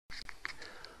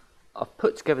I've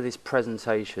put together this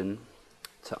presentation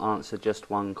to answer just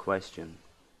one question.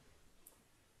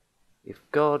 If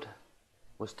God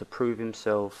was to prove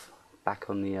himself back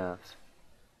on the earth,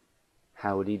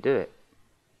 how would he do it?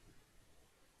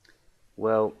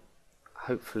 Well,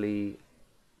 hopefully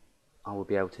I will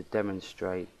be able to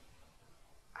demonstrate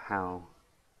how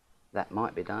that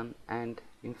might be done, and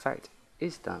in fact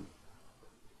is done.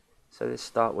 So let's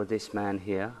start with this man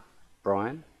here,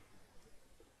 Brian.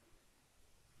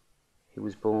 He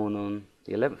was born on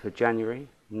the 11th of January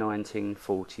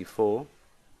 1944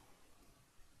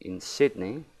 in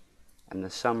Sydney, and the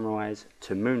sunrise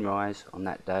to moonrise on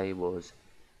that day was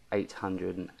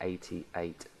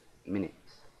 888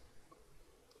 minutes.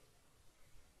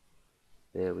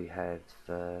 There we have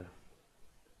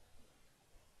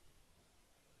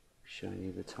shown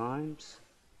you the times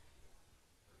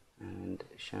and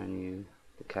shown you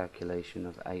the calculation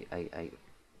of 888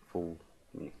 full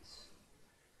minutes.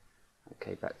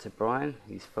 Okay, back to Brian,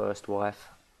 his first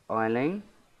wife Eileen.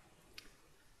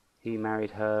 He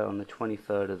married her on the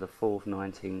 23rd of the 4th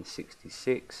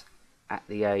 1966 at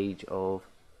the age of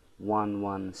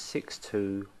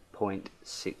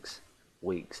 1162.6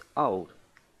 weeks old.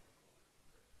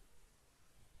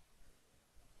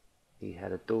 He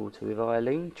had a daughter with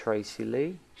Eileen, Tracy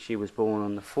Lee. She was born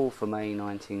on the 4th of May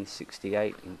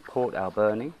 1968 in Port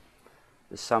Alberni.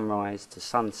 The sunrise to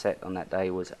sunset on that day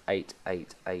was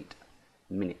 888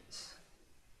 minutes.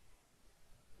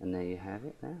 And there you have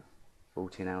it now.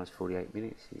 14 hours 48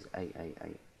 minutes is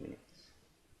 888 minutes.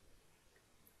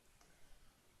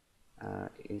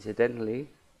 Incidentally,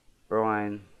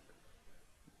 Brian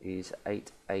is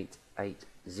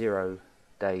 8880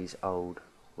 days old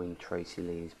when Tracy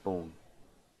Lee is born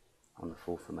on the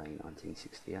 4th of May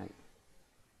 1968.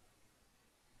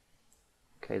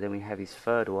 Okay, then we have his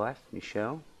third wife,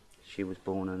 Michelle. She was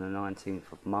born on the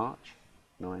 19th of March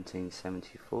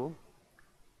 1974.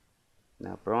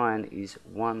 Now Brian is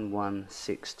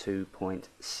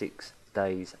 1162.6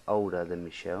 days older than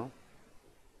Michelle.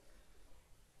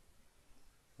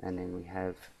 And then we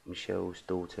have Michelle's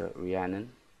daughter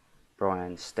Rhiannon,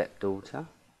 Brian's stepdaughter.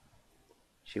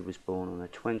 She was born on the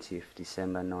 20th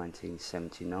December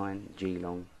 1979,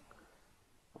 Geelong,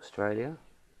 Australia.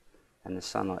 And the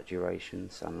sunlight duration,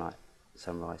 sunrise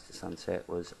to sunset,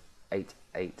 was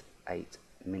 888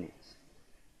 minutes.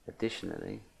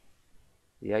 Additionally,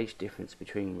 the age difference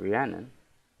between Rhiannon,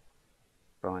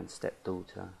 Brian's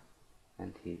stepdaughter,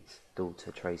 and his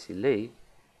daughter Tracy Lee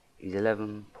is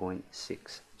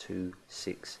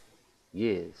 11.626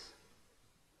 years.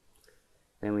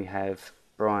 Then we have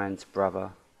Brian's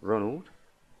brother Ronald.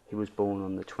 He was born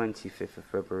on the 25th of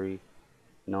February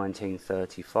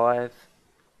 1935.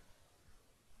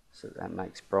 So that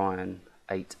makes Brian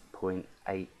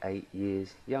 8.88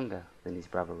 years younger than his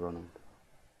brother Ronald.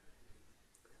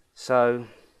 So,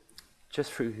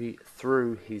 just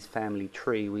through his family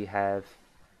tree, we have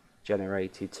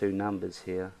generated two numbers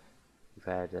here. We've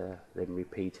had them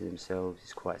repeated themselves.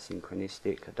 It's quite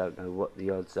synchronistic. I don't know what the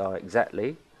odds are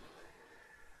exactly,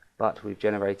 but we've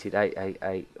generated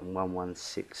 888 and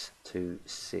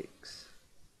 11626.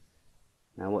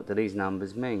 Now, what do these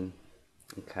numbers mean?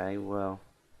 Okay, well,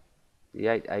 the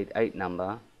 888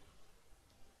 number,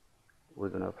 we're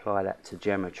going to apply that to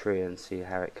gematria and see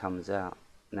how it comes out.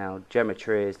 Now,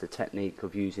 gematria is the technique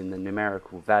of using the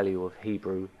numerical value of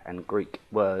Hebrew and Greek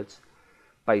words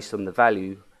based on the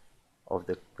value of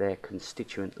their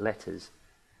constituent letters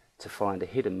to find a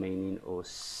hidden meaning or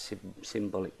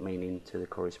symbolic meaning to the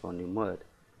corresponding word.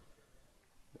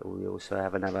 We also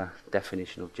have another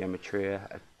definition of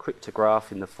gematria, a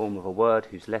cryptograph in the form of a word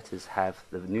whose letters have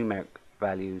the numeric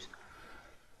values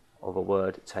of a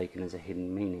word taken as a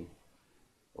hidden meaning,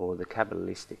 or the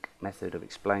Kabbalistic method of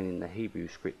explaining the Hebrew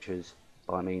scriptures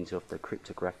by means of the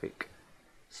cryptographic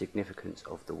significance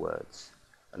of the words.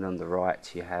 And on the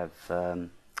right you have the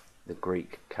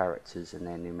Greek characters and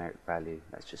their numeric value.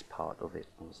 That's just part of it.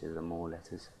 Obviously there are more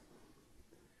letters.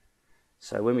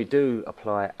 So when we do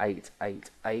apply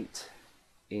 888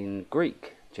 in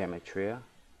Greek gematria,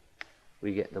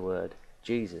 we get the word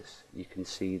Jesus. You can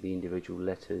see the individual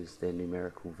letters, their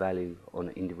numerical value on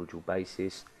an individual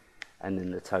basis, and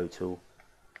then the total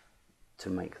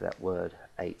to make that word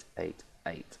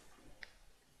 888.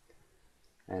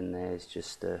 And there's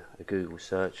just a Google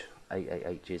search,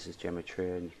 888 Jesus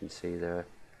gematria, and you can see there are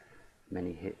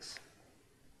many hits.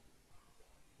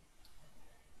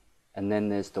 And then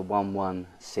there's the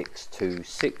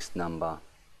 11626 number.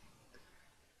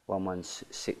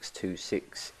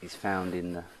 11626 is found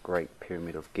in the Great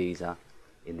Pyramid of Giza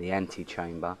in the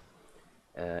antechamber.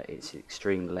 Its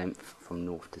extreme length from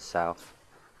north to south,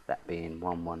 that being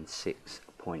 116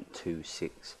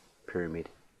 5.26 pyramid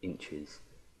inches.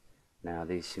 Now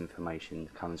this information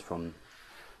comes from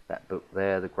that book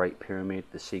there, The Great Pyramid,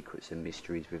 The Secrets and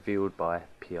Mysteries Revealed by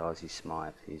Piazzi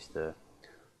Smythe. He's the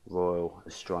Royal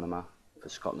Astronomer for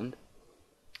Scotland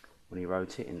when he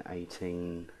wrote it in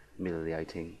middle of the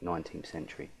 19th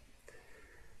century.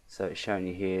 So it's showing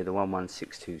you here the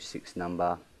 11626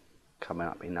 number coming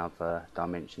up in other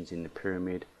dimensions in the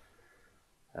pyramid.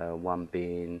 One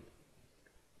being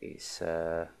its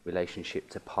relationship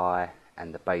to pi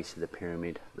and the base of the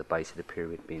pyramid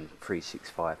being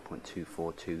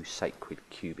 365.242 sacred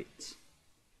cubits.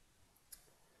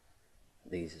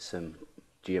 These are some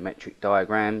geometric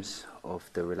diagrams of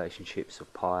the relationships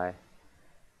of pi,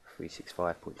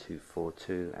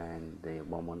 365.242 and the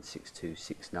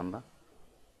 11626 number.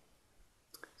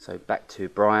 So back to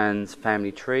Brian's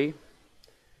family tree.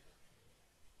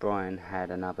 Brian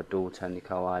had another daughter,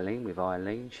 Nicole Eileen, with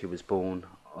Eileen. She was born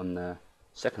on the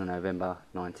 2nd of November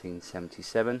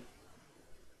 1977.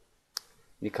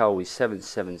 Nicole is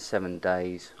 777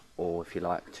 days, or if you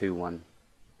like,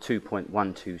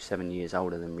 2.127 years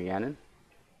older than Rhiannon.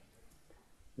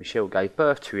 Michelle gave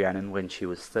birth to Rhiannon when she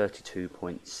was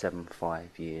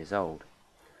 32.75 years old.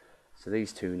 So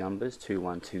these two numbers,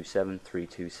 2127,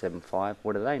 3275,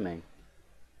 what do they mean?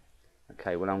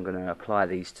 Okay, well I'm going to apply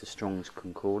these to Strong's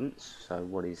Concordance. So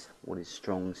what is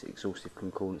Strong's exhaustive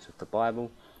concordance of the Bible?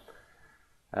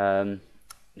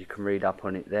 You can read up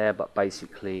on it there, but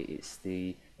basically it's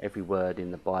every word in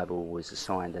the Bible was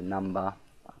assigned a number.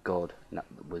 God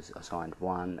was assigned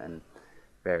 1 and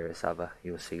various other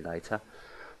you'll see later.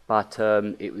 But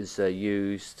it was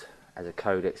used as a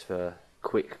codex for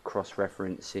quick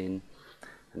cross-referencing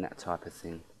and that type of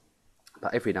thing.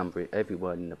 But every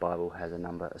word in the Bible has a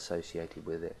number associated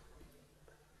with it.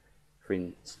 For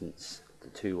instance, the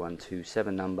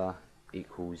 2127 number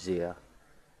equals Zia.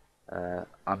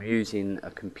 I'm using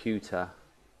a computer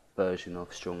version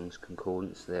of Strong's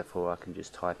Concordance, therefore I can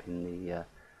just type in the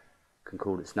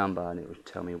concordance number and it will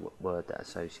tell me what word that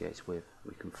associates with.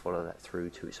 We can follow that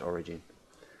through to its origin.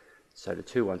 So the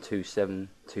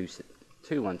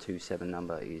 2127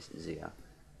 number is Zia.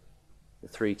 The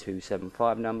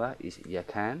 3275 number is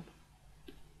Yakan.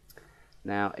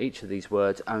 Now each of these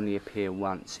words only appear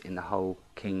once in the whole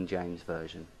King James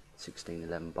Version,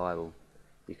 1611 Bible.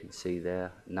 You can see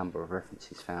there number of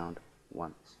references found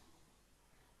once.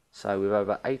 So with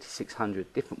over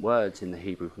 8600 different words in the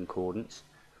Hebrew Concordance,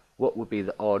 what would be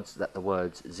the odds that the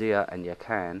words Zia and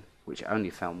Yakan, which are only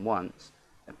found once,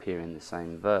 appear in the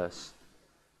same verse?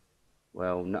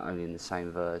 Well, not only in the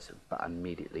same verse, but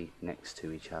immediately next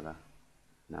to each other.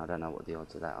 Now, I don't know what the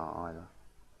odds of that are either.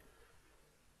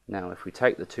 Now, if we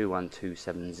take the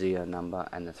 2127 Zia number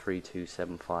and the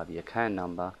 3275 Yakan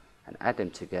number and add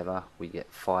them together, we get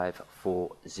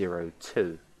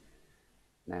 5402.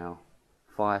 Now,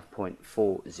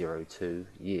 5.402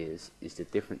 years is the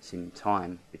difference in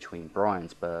time between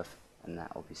Brian's birth and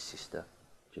that of his sister,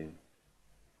 June.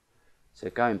 So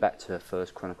going back to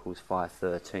 1 Chronicles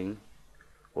 5:13,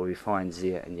 where we find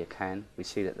Zia and Yakan, we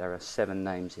see that there are 7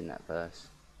 names in that verse.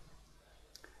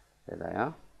 There they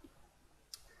are.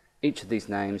 Each of these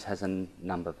names has a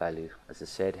number value. As I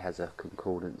said, has a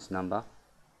concordance number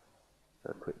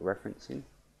for a quick referencing.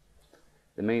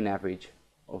 The mean average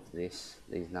of these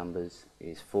numbers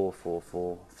is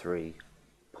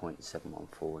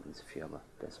 4443.714. There's a few other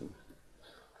decimals.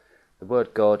 The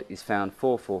word God is found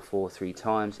 4443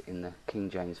 times in the King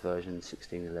James Version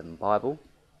 1611 Bible.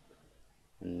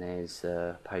 And there's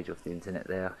a page off the internet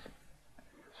there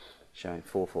showing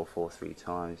 4443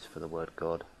 times for the word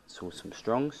God. It's all some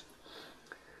Strongs.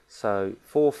 So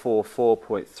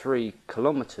 444.3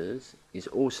 kilometres is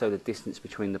also the distance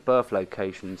between the birth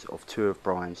locations of 2 of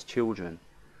Brian's children,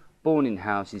 born in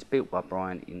houses built by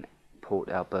Brian in Port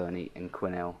Alberni and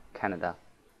Quesnel, Canada.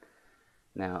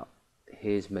 Now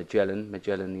here's Magellan.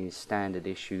 Magellan is standard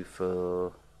issue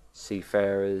for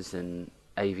seafarers and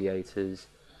aviators.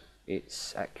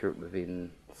 It's accurate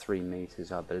within 3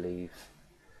 meters, I believe.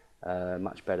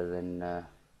 Much better than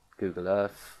Google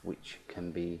Earth, which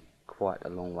can be quite a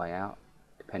long way out,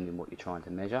 depending on what you're trying to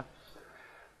measure.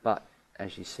 But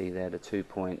as you see there, the 2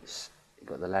 points, you've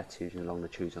got the latitude and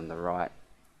longitude on the right,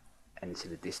 and you see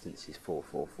the distance is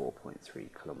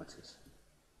 444.3 kilometers.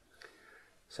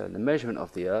 So the measurement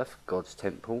of the Earth, God's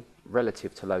temple,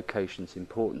 relative to locations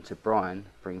important to Brian,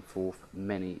 bring forth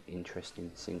many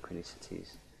interesting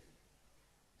synchronicities.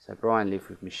 So Brian lived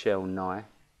with Michelle Nye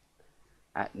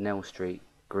at Nell Street,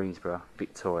 Greensboro,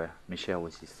 Victoria. Michelle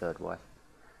was his 3rd wife.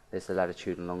 There's the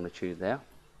latitude and longitude there.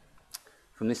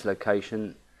 From this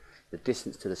location, the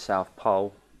distance to the South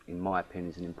Pole, in my opinion,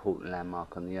 is an important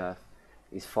landmark on the Earth,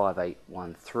 is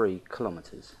 5813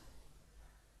 kilometers.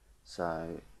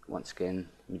 So once again,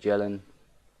 Magellan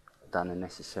done the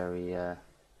necessary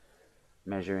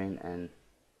measuring, and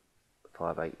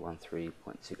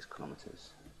 5813.6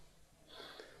 kilometers.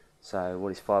 So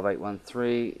what is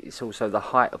 5813? It's also the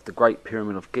height of the Great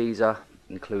Pyramid of Giza,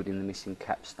 including the missing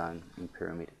capstone in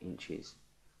pyramid inches.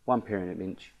 1 pyramid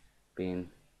inch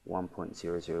being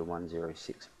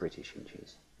 1.00106 British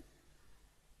inches.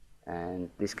 And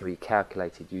this can be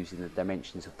calculated using the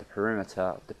dimensions of the perimeter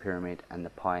of the pyramid and the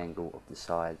pi angle of the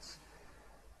sides.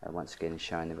 Once again,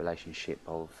 showing the relationship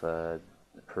of the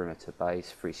perimeter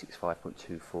base,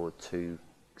 365.242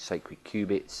 sacred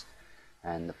cubits,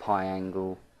 and the pi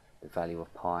angle, the value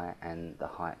of pi, and the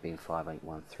height being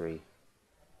 5813.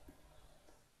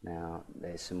 Now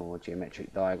there's some more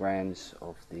geometric diagrams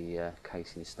of the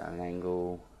casing stone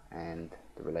angle and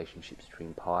the relationships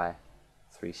between pi,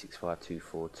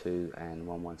 365242 and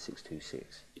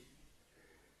 11626.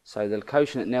 So the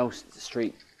location at Nell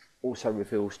Street also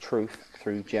reveals truth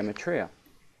through gematria.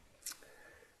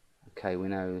 Okay, we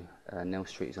know Nell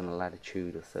Street is on a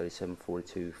latitude of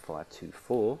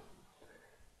 3742.524,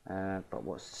 but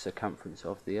what's the circumference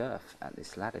of the Earth at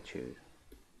this latitude?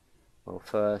 Well,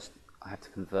 first I have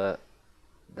to convert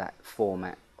that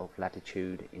format of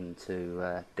latitude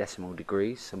into decimal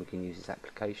degrees so we can use this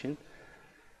application.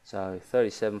 So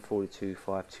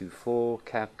 3742.524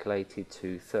 calculated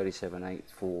to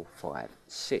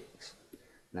 378456.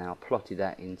 Now plotted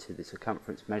that into the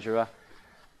circumference measurer,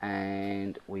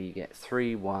 and we get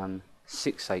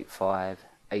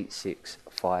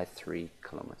 31685.8653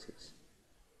 kilometers.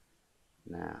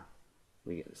 Now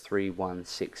we get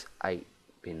 3168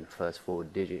 being the first 4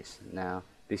 digits. Now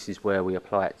this is where we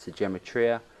apply it to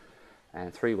gematria,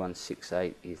 and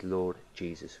 3168 is Lord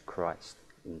Jesus Christ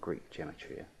in Greek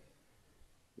gematria.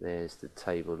 There's the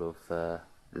table of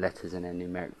letters and their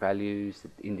numeric values,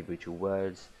 the individual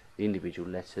words, the individual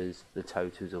letters, the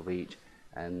totals of each,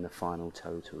 and the final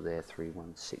total there,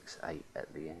 3168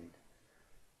 at the end.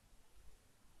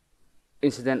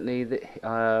 Incidentally,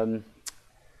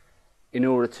 in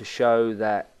order to show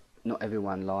that not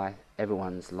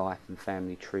everyone's life and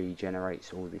family tree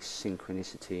generates all this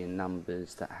synchronicity and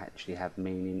numbers that actually have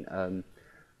meaning,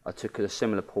 I took a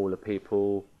similar pool of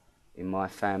people in my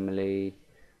family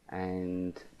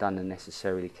and done the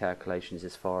necessary calculations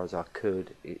as far as I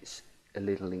could. It's a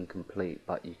little incomplete,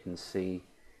 but you can see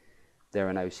there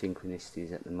are no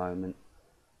synchronicities at the moment,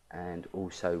 and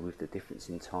also with the difference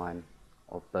in time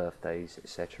of birthdays,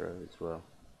 etc. as well.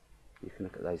 You can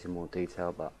look at those in more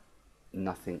detail, but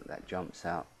nothing that jumps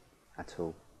out at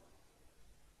all.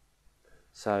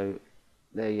 So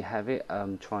there you have it.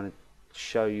 I'm trying to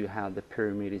show you how the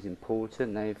pyramid is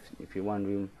important. Now if you're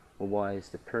wondering, well, why is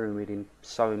the pyramid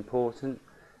so important?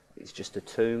 It's just a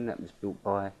tomb that was built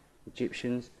by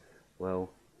Egyptians. Well,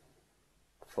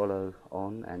 follow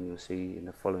on and you'll see in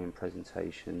the following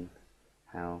presentation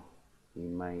how you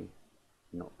may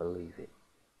not believe it.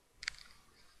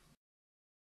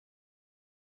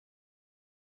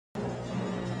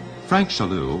 Frank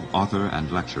Chaloux, author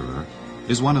and lecturer,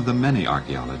 is one of the many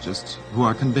archaeologists who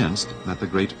are convinced that the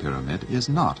Great Pyramid is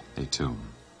not a tomb.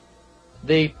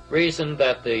 The reason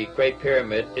that the Great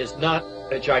Pyramid is not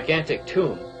a gigantic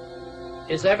tomb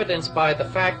is evidenced by the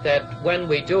fact that when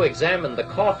we do examine the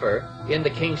coffer in the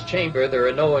king's chamber, there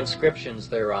are no inscriptions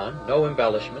thereon, no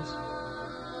embellishments,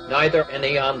 neither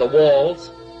any on the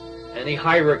walls, any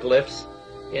hieroglyphs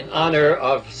in honor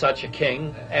of such a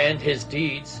king and his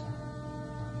deeds.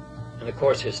 And of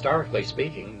course, historically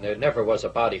speaking, there never was a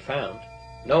body found,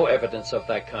 no evidence of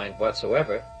that kind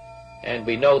whatsoever. And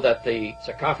we know that the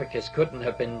sarcophagus couldn't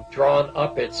have been drawn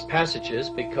up its passages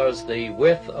because the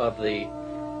width of the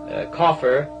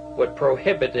coffer would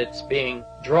prohibit its being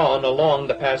drawn along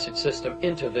the passage system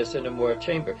into this innermost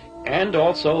chamber. And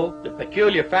also, the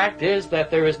peculiar fact is that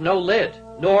there is no lid,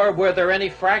 nor were there any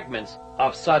fragments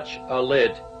of such a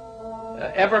lid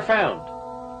ever found.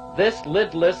 This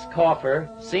lidless coffer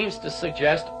seems to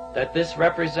suggest that this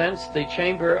represents the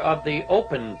chamber of the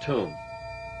open tomb,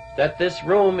 that this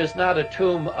room is not a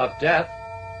tomb of death,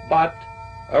 but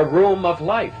a room of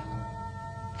life,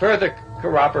 further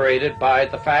corroborated by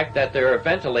the fact that there are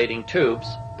ventilating tubes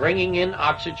bringing in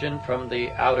oxygen from the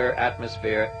outer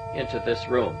atmosphere into this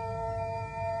room.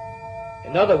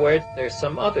 In other words, there's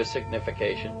some other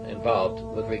signification involved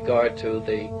with regard to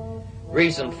the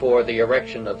reason for the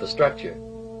erection of the structure.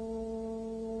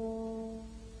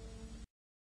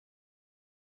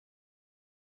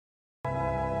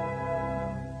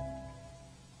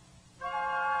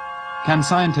 Can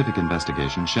scientific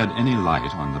investigation shed any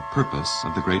light on the purpose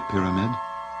of the Great Pyramid?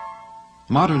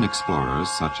 Modern explorers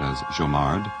such as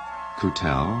Jomard,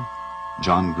 Coutel,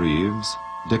 John Greaves,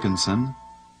 Dickinson,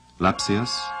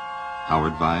 Lepsius,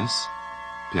 Howard Weiss,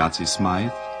 Piazzi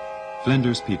Smythe,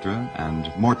 Flinders Petre,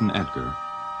 and Morton Edgar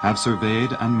have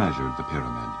surveyed and measured the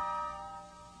pyramid.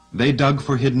 They dug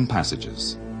for hidden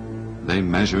passages. They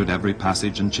measured every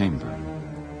passage and chamber.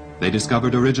 They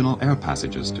discovered original air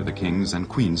passages to the king's and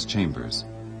queen's chambers.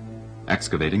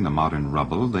 Excavating the modern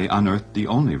rubble, they unearthed the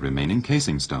only remaining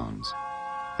casing stones.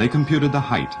 They computed the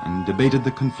height and debated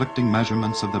the conflicting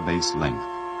measurements of the base length.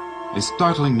 A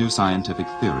startling new scientific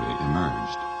theory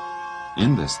emerged.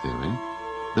 In this theory,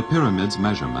 the pyramid's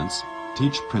measurements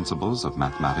teach principles of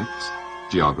mathematics,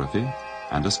 geography,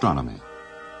 and astronomy.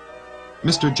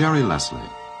 Mr. Jerry Leslie,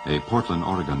 a Portland,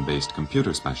 Oregon-based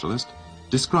computer specialist,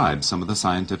 describes some of the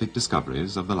scientific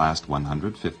discoveries of the last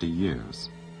 150 years.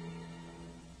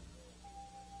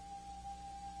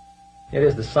 It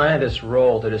is the scientist's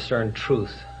role to discern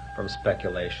truth from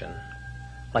speculation.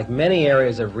 Like many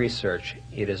areas of research,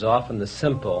 it is often the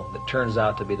simple that turns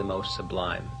out to be the most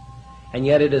sublime. And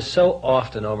yet it is so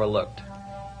often overlooked.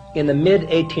 In the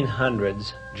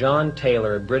mid-1800s, John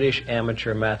Taylor, a British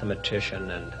amateur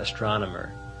mathematician and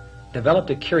astronomer, developed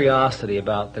a curiosity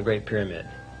about the Great Pyramid.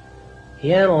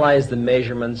 He analyzed the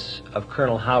measurements of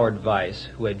Colonel Howard Weiss,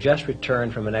 who had just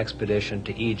returned from an expedition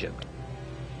to Egypt.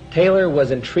 Taylor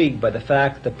was intrigued by the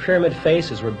fact that the pyramid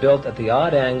faces were built at the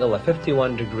odd angle of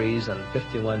 51 degrees and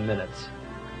 51 minutes.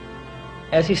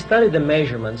 As he studied the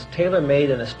measurements, Taylor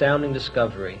made an astounding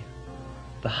discovery.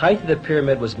 The height of the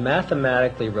pyramid was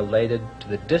mathematically related to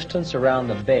the distance around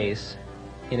the base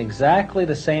in exactly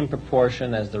the same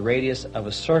proportion as the radius of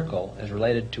a circle is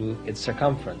related to its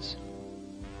circumference.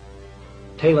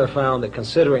 Taylor found that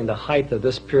considering the height of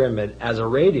this pyramid as a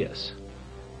radius,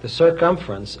 the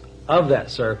circumference of that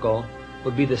circle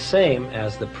would be the same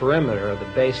as the perimeter of the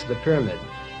base of the pyramid.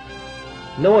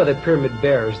 No other pyramid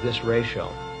bears this ratio.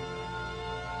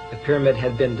 The pyramid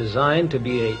had been designed to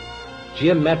be a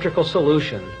geometrical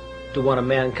solution to one of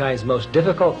mankind's most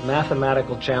difficult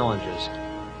mathematical challenges,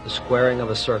 the squaring of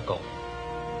a circle.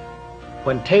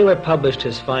 When Taylor published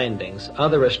his findings,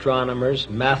 other astronomers,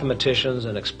 mathematicians,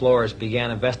 and explorers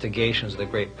began investigations of the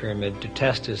Great Pyramid to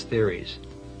test his theories.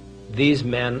 These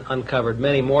men uncovered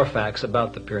many more facts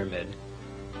about the pyramid,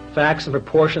 facts and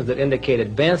proportions that indicate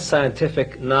advanced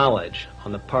scientific knowledge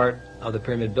on the part of the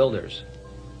pyramid builders.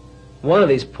 One of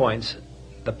these points,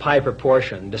 the pi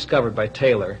proportion discovered by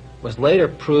Taylor, was later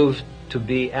proved to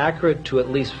be accurate to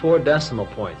at least 4 decimal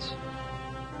points.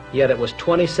 Yet it was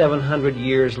 2,700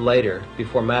 years later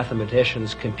before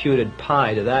mathematicians computed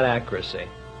pi to that accuracy.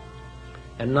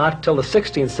 And not till the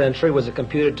 16th century was it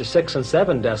computed to 6 and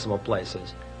 7 decimal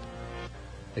places.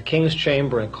 The king's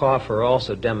chamber and coffer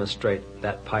also demonstrate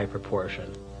that pi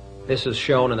proportion. This is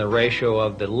shown in the ratio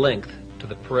of the length to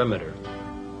the perimeter.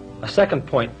 A second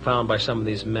point found by some of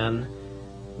these men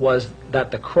was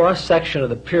that the cross-section of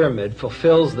the pyramid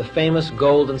fulfills the famous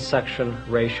golden section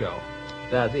ratio,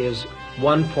 that is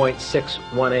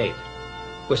 1.618,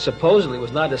 which supposedly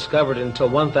was not discovered until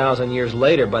 1,000 years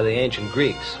later by the ancient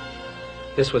Greeks.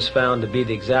 This was found to be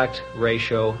the exact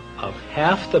ratio of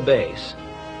half the base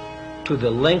to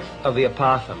the length of the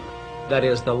apothem, that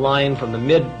is, the line from the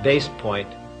mid-base point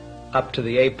up to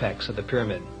the apex of the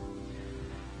pyramid.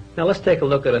 Now let's take a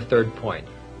look at a third point.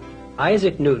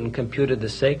 Isaac Newton computed the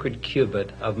sacred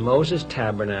cubit of Moses'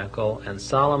 tabernacle and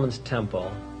Solomon's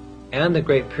temple and the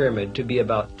Great Pyramid to be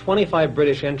about 25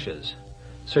 British inches.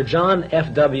 Sir John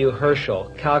F.W.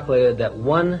 Herschel calculated that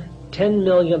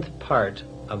 1/10,000,000th part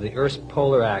of the Earth's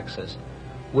polar axis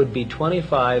would be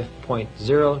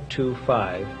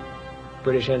 25.025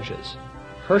 British inches.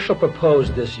 Herschel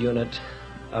proposed this unit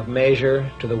of measure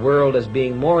to the world as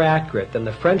being more accurate than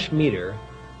the French meter,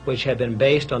 which had been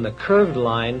based on the curved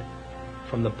line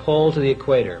from the pole to the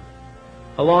equator.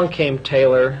 Along came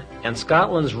Taylor and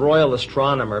Scotland's royal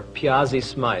astronomer Piazzi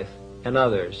Smythe and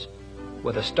others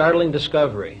with a startling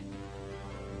discovery.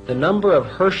 The number of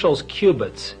Herschel's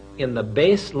cubits in the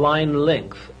baseline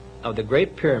length of the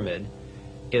Great Pyramid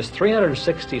is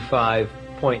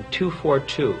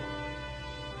 365.242.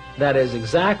 That is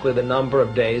exactly the number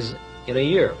of days in a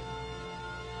year.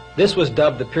 This was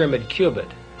dubbed the pyramid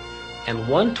cubit, and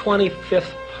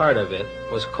 1/25th part of it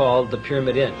was called the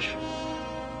pyramid inch.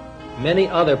 Many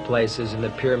other places in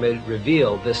the pyramid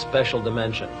reveal this special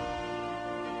dimension.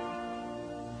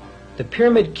 The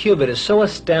pyramid cubit is so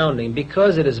astounding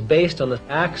because it is based on the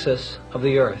axis of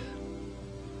the Earth.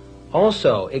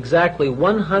 Also, exactly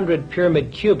 100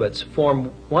 pyramid cubits form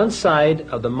one side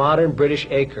of the modern British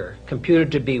acre,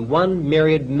 computed to be 1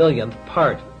 myriad millionth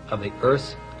part of the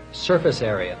Earth's surface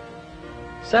area.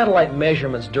 Satellite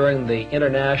measurements during the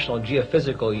International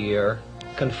Geophysical Year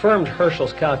confirmed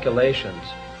Herschel's calculations.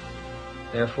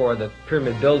 Therefore, the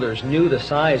pyramid builders knew the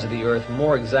size of the Earth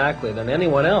more exactly than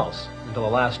anyone else until the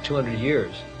last 200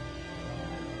 years.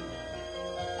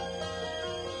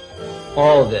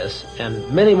 All this, and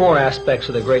many more aspects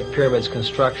of the Great Pyramid's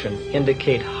construction,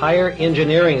 indicate higher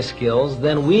engineering skills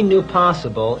than we knew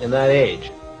possible in that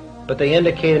age. But they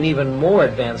indicate an even more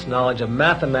advanced knowledge of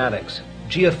mathematics,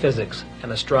 geophysics,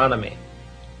 and astronomy.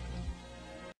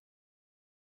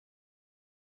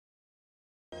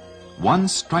 One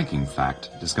striking fact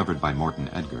discovered by Morton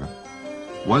Edgar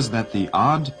was that the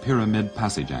odd pyramid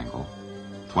passage angle,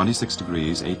 26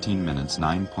 degrees 18 minutes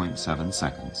 9.7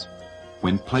 seconds,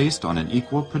 when placed on an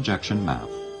equal projection map,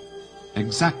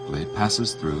 exactly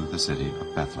passes through the city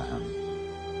of Bethlehem.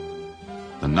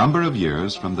 The number of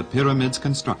years from the pyramid's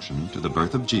construction to the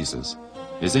birth of Jesus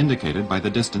is indicated by the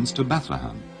distance to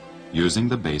Bethlehem, using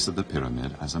the base of the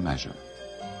pyramid as a measure.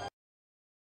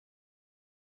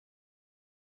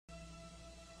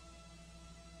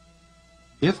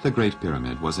 If the Great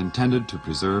Pyramid was intended to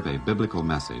preserve a biblical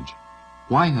message,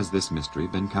 why has this mystery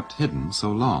been kept hidden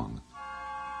so long?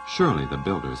 Surely the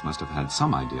builders must have had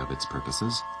some idea of its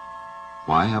purposes.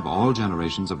 Why have all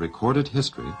generations of recorded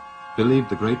history believed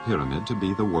the Great Pyramid to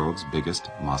be the world's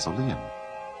biggest mausoleum?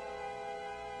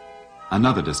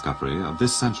 Another discovery of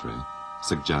this century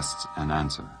suggests an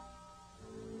answer.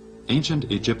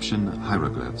 Ancient Egyptian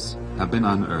hieroglyphs have been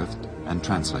unearthed and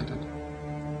translated.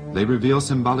 They reveal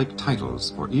symbolic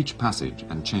titles for each passage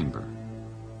and chamber.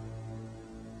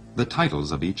 The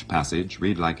titles of each passage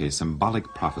read like a symbolic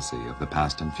prophecy of the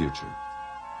past and future.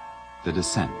 The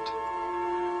Descent,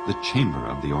 the Chamber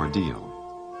of the Ordeal,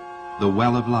 the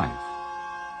Well of Life,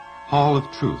 Hall of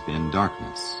Truth in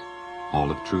Darkness, Hall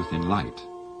of Truth in Light,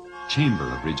 Chamber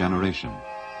of Regeneration,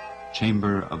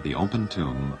 Chamber of the Open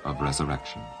Tomb of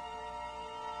Resurrection.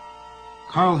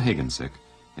 Carl Hagensick,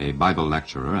 a Bible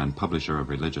lecturer and publisher of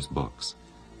religious books,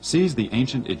 sees the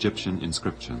ancient Egyptian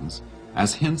inscriptions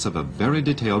as hints of a very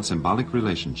detailed symbolic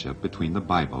relationship between the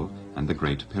Bible and the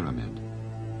Great Pyramid.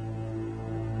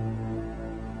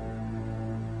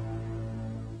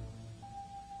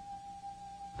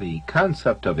 The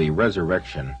concept of a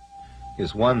resurrection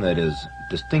is one that is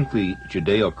distinctly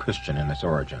Judeo-Christian in its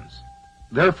origins.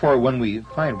 Therefore, when we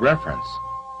find reference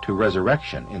to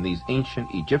resurrection in these ancient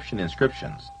Egyptian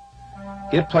inscriptions,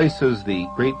 it places the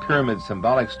Great Pyramid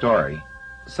symbolic story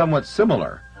somewhat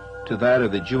similar to that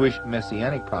of the Jewish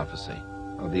messianic prophecy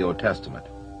of the Old Testament.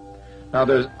 Now,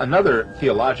 there's another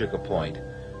theological point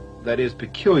that is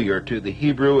peculiar to the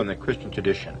Hebrew and the Christian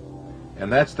tradition,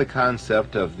 and that's the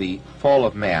concept of the fall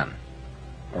of man,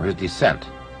 or his descent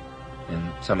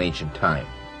in some ancient time.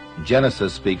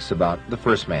 Genesis speaks about the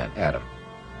first man, Adam,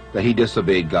 that he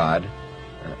disobeyed God,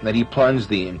 that he plunged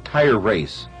the entire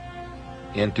race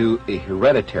into a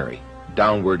hereditary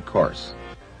downward course.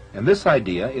 And this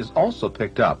idea is also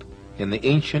picked up in the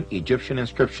ancient Egyptian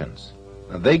inscriptions.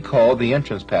 They call the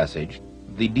entrance passage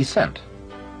the descent.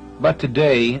 But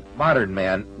today, modern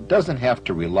man doesn't have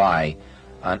to rely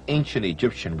on ancient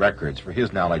Egyptian records for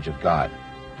his knowledge of God.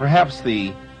 Perhaps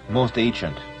the most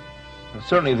ancient, and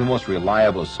certainly the most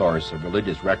reliable source of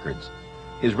religious records,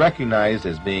 is recognized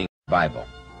as being the Bible.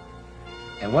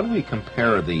 And when we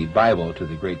compare the Bible to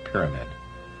the Great Pyramid,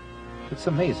 it's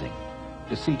amazing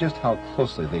to see just how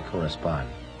closely they correspond.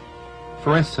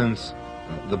 For instance,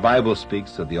 the Bible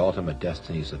speaks of the ultimate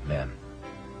destinies of men,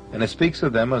 and it speaks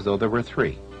of them as though there were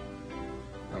three.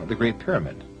 The Great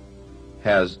Pyramid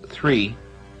has three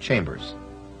chambers,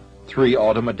 three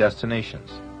ultimate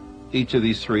destinations. Each of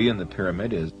these three in the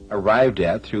pyramid is arrived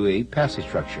at through a passage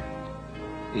structure.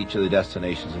 Each of the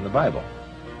destinations in the Bible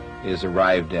is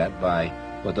arrived at by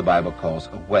what the Bible calls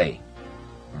a way.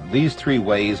 These three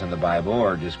ways in the Bible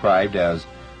are described as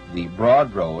the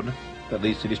broad road that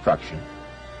leads to destruction,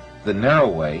 the narrow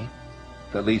way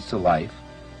that leads to life,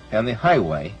 and the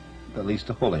highway that leads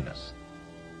to holiness.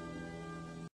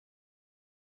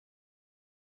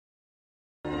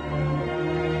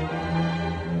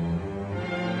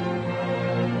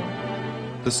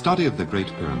 The study of the Great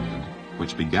Pyramid,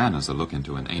 which began as a look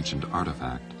into an ancient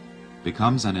artifact,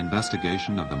 becomes an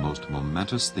investigation of the most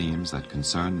momentous themes that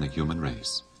concern the human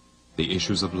race, the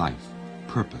issues of life,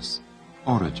 purpose,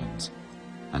 origins,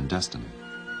 and destiny.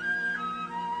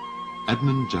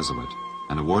 Edmund Jesuit,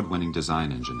 an award-winning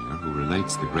design engineer who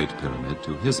relates the Great Pyramid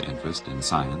to his interest in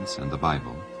science and the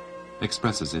Bible,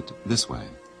 expresses it this way.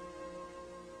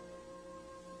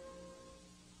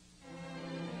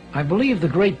 I believe the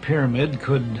Great Pyramid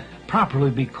could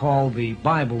properly be called the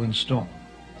Bible in stone.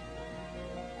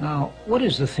 Now, what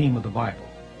is the theme of the Bible?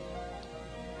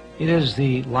 It is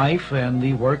the life and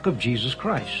the work of Jesus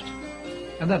Christ.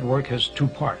 And that work has two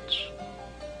parts.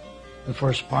 The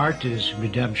first part is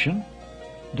redemption,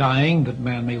 dying that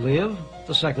man may live.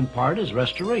 The second part is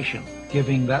restoration,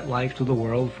 giving that life to the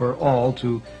world for all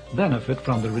to benefit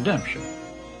from the redemption.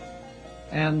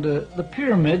 And the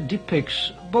pyramid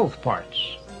depicts both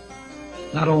parts,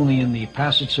 not only in the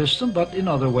passage system, but in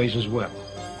other ways as well.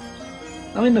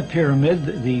 Now, in the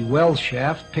pyramid, the well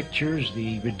shaft pictures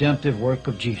the redemptive work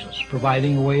of Jesus,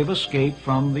 providing a way of escape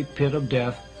from the pit of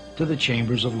death to the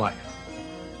chambers of life.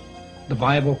 The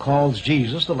Bible calls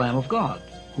Jesus the Lamb of God,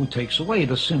 who takes away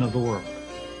the sin of the world.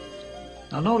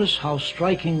 Now, notice how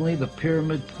strikingly the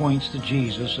pyramid points to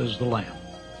Jesus as the Lamb.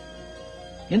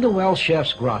 In the well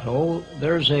shaft's grotto,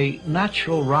 there's a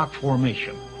natural rock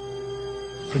formation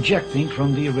projecting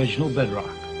from the original bedrock.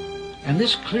 And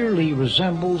this clearly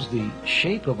resembles the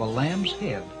shape of a lamb's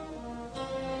head.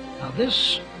 Now,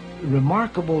 this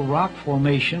remarkable rock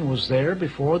formation was there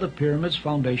before the pyramid's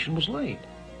foundation was laid.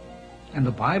 And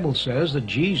the Bible says that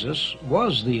Jesus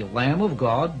was the Lamb of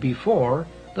God before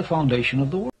the foundation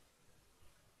of the world.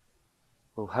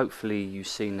 Well, hopefully you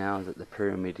see now that the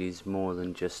pyramid is more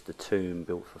than just a tomb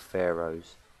built for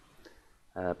pharaohs.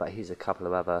 But here's a couple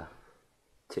of other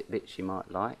tidbits you might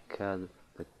like. The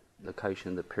location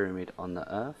of the pyramid on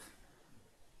the earth.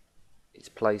 Its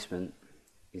placement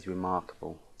is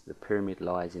remarkable. The pyramid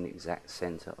lies in the exact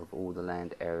centre of all the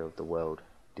land area of the world,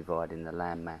 dividing the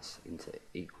land mass into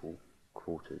equal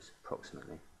quarters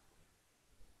approximately.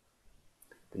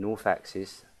 The north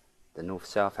axis, the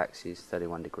north-south axis,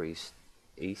 31 degrees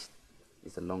east,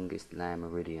 is the longest land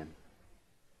meridian,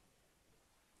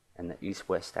 and the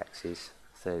east-west axis,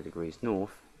 30 degrees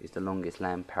north, is the longest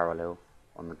land parallel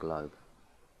on the globe.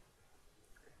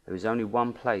 There is only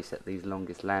one place that these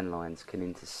longest land lines can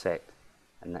intersect,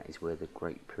 and that is where the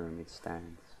Great Pyramid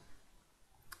stands.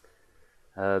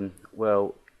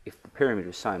 Well, if the pyramid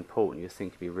was so important, you'd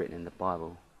think it'd be written in the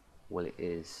Bible. Well, it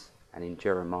is. And in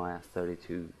Jeremiah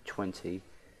 32:20,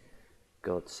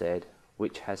 God said,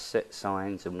 "Which has set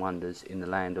signs and wonders in the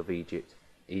land of Egypt,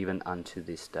 even unto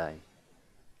this day."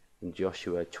 In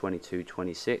Joshua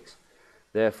 22:26,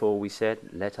 "Therefore we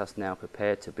said, let us now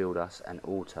prepare to build us an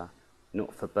altar,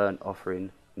 not for burnt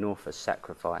offering, nor for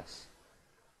sacrifice,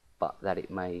 but that it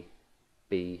may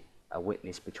be a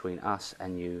witness between us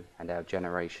and you and our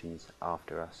generations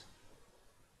after us."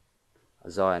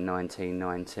 Isaiah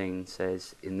 19:19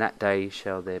 says, "In that day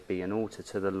shall there be an altar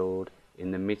to the Lord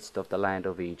in the midst of the land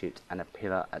of Egypt, and a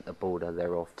pillar at the border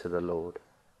thereof to the Lord.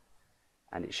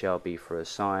 And it shall be for a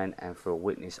sign and for a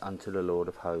witness unto the Lord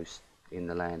of hosts in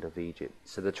the land of Egypt."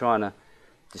 So they're trying to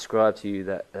describe to you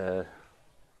that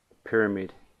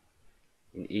pyramid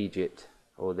in Egypt,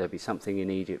 or there'll be something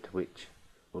in Egypt which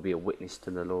will be a witness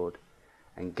to the Lord.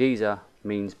 And Giza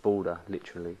means border,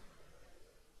 literally.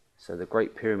 So the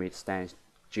Great Pyramid stands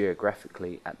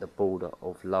geographically at the border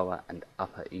of Lower and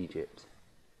Upper Egypt,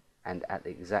 and at the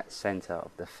exact centre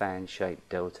of the fan-shaped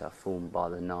delta formed by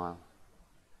the Nile.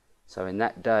 So in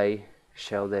that day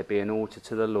shall there be an altar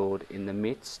to the Lord in the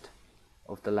midst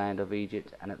of the land of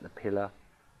Egypt, and at the pillar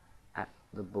at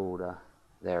the border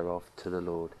thereof to the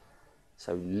Lord.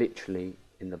 So literally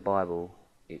in the Bible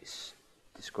it's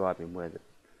describing where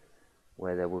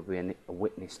there will be a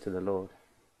witness to the Lord,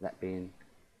 that being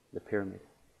the pyramid.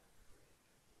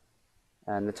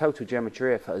 And the total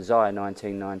gematria for Isaiah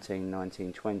 19:19,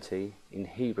 19:20 in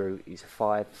Hebrew is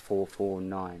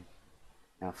 5449.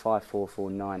 Now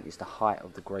 5449 is the height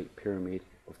of the Great Pyramid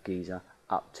of Giza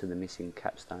up to the missing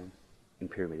capstone in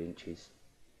pyramid inches.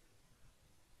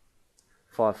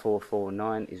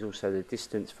 5449 is also the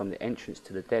distance from the entrance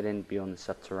to the dead end beyond the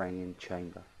subterranean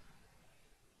chamber.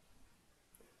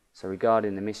 So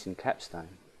regarding the missing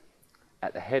capstone,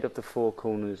 at the head of the four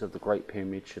corners of the Great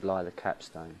Pyramid should lie the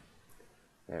capstone.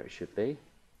 There it should be.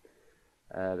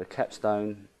 The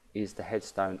capstone is the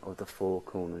headstone of the four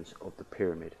corners of the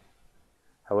pyramid.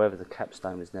 However, the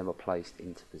capstone was never placed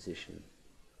into position.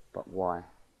 But why?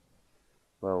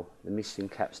 Well, the missing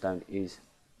capstone is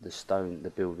the stone the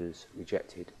builders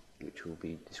rejected, which will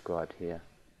be described here.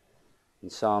 In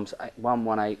Psalms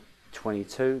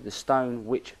 118:22, the stone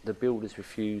which the builders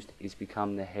refused is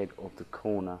become the head of the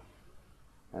corner.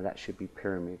 Now that should be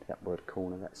pyramid, that word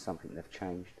corner, that's something they've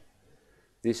changed.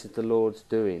 This is the Lord's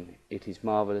doing, it is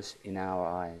marvellous in our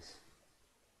eyes.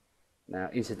 Now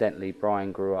incidentally,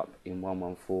 Brian grew up in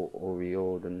 114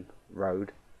 Oriorden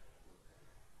Road,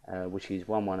 which is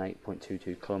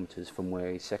 118.22 kilometres from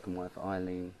where his second wife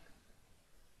Eileen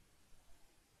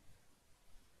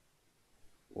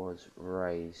was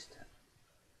raised.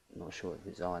 I'm not sure if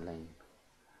it's Eileen.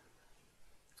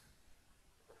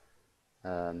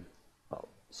 But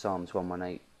Psalms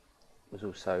 118 was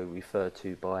also referred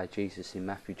to by Jesus in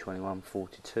Matthew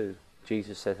 21:42.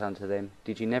 Jesus said unto them,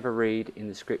 Did ye never read in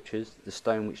the scriptures, the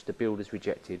stone which the builders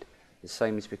rejected, the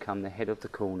same is become the head of the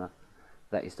corner?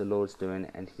 That is the Lord's doing,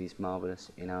 and it is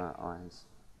marvellous in our eyes.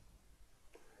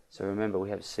 So remember, we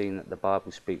have seen that the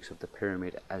Bible speaks of the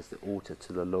pyramid as the altar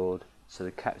to the Lord. So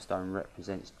the capstone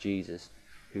represents Jesus,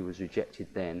 who was rejected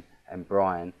then, and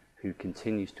Brian, who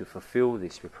continues to fulfill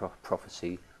this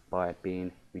prophecy by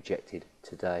being rejected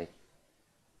today.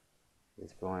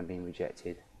 There's Brian being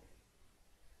rejected